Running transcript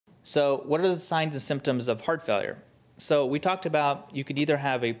So what are the signs and symptoms of heart failure? So we talked about you could either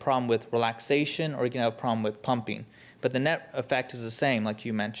have a problem with relaxation or you can have a problem with pumping. But the net effect is the same, like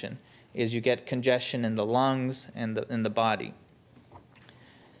you mentioned, is you get congestion in the lungs and in the body.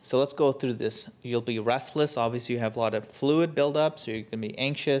 So let's go through this. You'll be restless. Obviously, you have a lot of fluid buildup, so you're going to be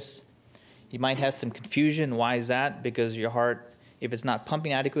anxious. You might have some confusion. Why is that? Because your heart, if it's not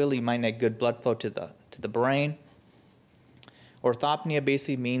pumping adequately, you might not get good blood flow to the brain. Orthopnea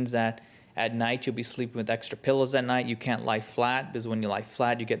basically means that at night you'll be sleeping with extra pillows at night. You can't lie flat because when you lie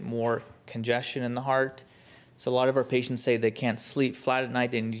flat, you get more congestion in the heart. So a lot of our patients say they can't sleep flat at night.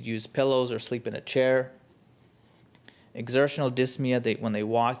 They need to use pillows or sleep in a chair. Exertional dyspnea, when they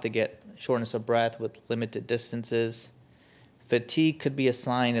walk, they get shortness of breath with limited distances. Fatigue could be a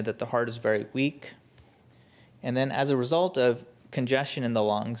sign that the heart is very weak. And then as a result of congestion in the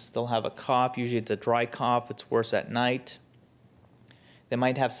lungs, they'll have a cough. Usually it's a dry cough. It's worse at night. They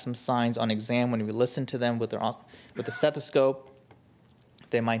might have some signs on exam when we listen to them with the stethoscope.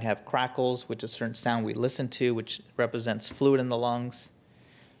 They might have crackles, which is a certain sound we listen to, which represents fluid in the lungs.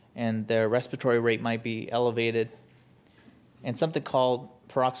 And their respiratory rate might be elevated. And something called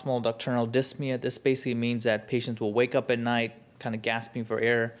paroxysmal nocturnal dyspnea. This basically means that patients will wake up at night kind of gasping for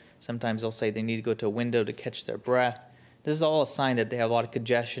air. Sometimes they'll say they need to go to a window to catch their breath. This is all a sign that they have a lot of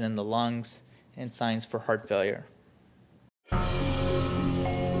congestion in the lungs and signs for heart failure.